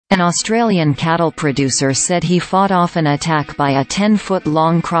An Australian cattle producer said he fought off an attack by a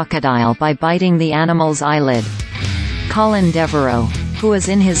 10-foot-long crocodile by biting the animal's eyelid. Colin Deveraux, who is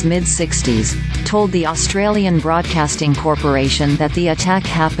in his mid-60s, told the Australian Broadcasting Corporation that the attack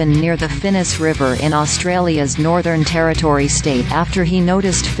happened near the Finniss River in Australia's Northern Territory state after he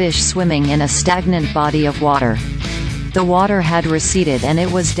noticed fish swimming in a stagnant body of water. The water had receded and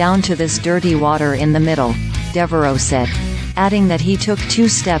it was down to this dirty water in the middle, Deveraux said, adding that he took 2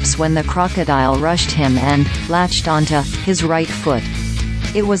 steps when the crocodile rushed him and latched onto his right foot.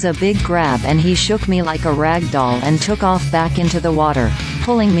 It was a big grab and he shook me like a rag doll and took off back into the water,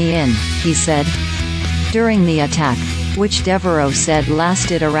 pulling me in, he said. During the attack, which Deveraux said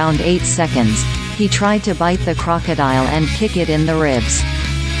lasted around 8 seconds, he tried to bite the crocodile and kick it in the ribs.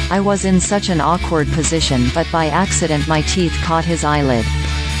 I was in such an awkward position, but by accident my teeth caught his eyelid.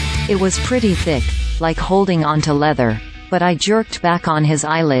 It was pretty thick, like holding onto leather, but I jerked back on his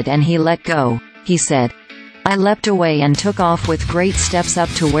eyelid and he let go, he said. I leapt away and took off with great steps up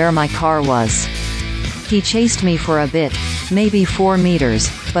to where my car was. He chased me for a bit, maybe 4 meters,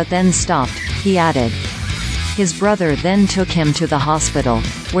 but then stopped, he added. His brother then took him to the hospital,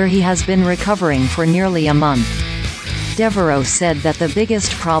 where he has been recovering for nearly a month. Deveraux said that the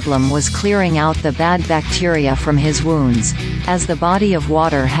biggest problem was clearing out the bad bacteria from his wounds, as the body of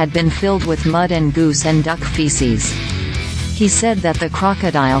water had been filled with mud and goose and duck feces. He said that the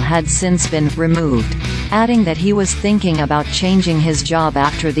crocodile had since been removed, adding that he was thinking about changing his job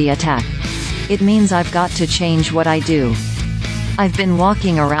after the attack. It means I've got to change what I do. I've been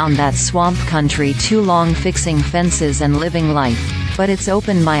walking around that swamp country too long fixing fences and living life, but it's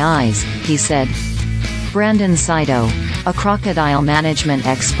opened my eyes, he said. Brandon Sideau, a crocodile management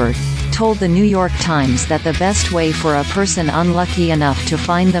expert, told the New York Times that the best way for a person unlucky enough to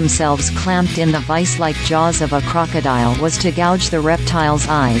find themselves clamped in the vice-like jaws of a crocodile was to gouge the reptile's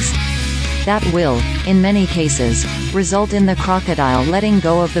eyes. That will, in many cases, result in the crocodile letting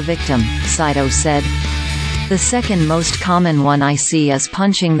go of the victim, Sideau said. The second most common one I see is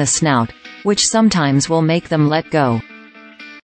punching the snout, which sometimes will make them let go.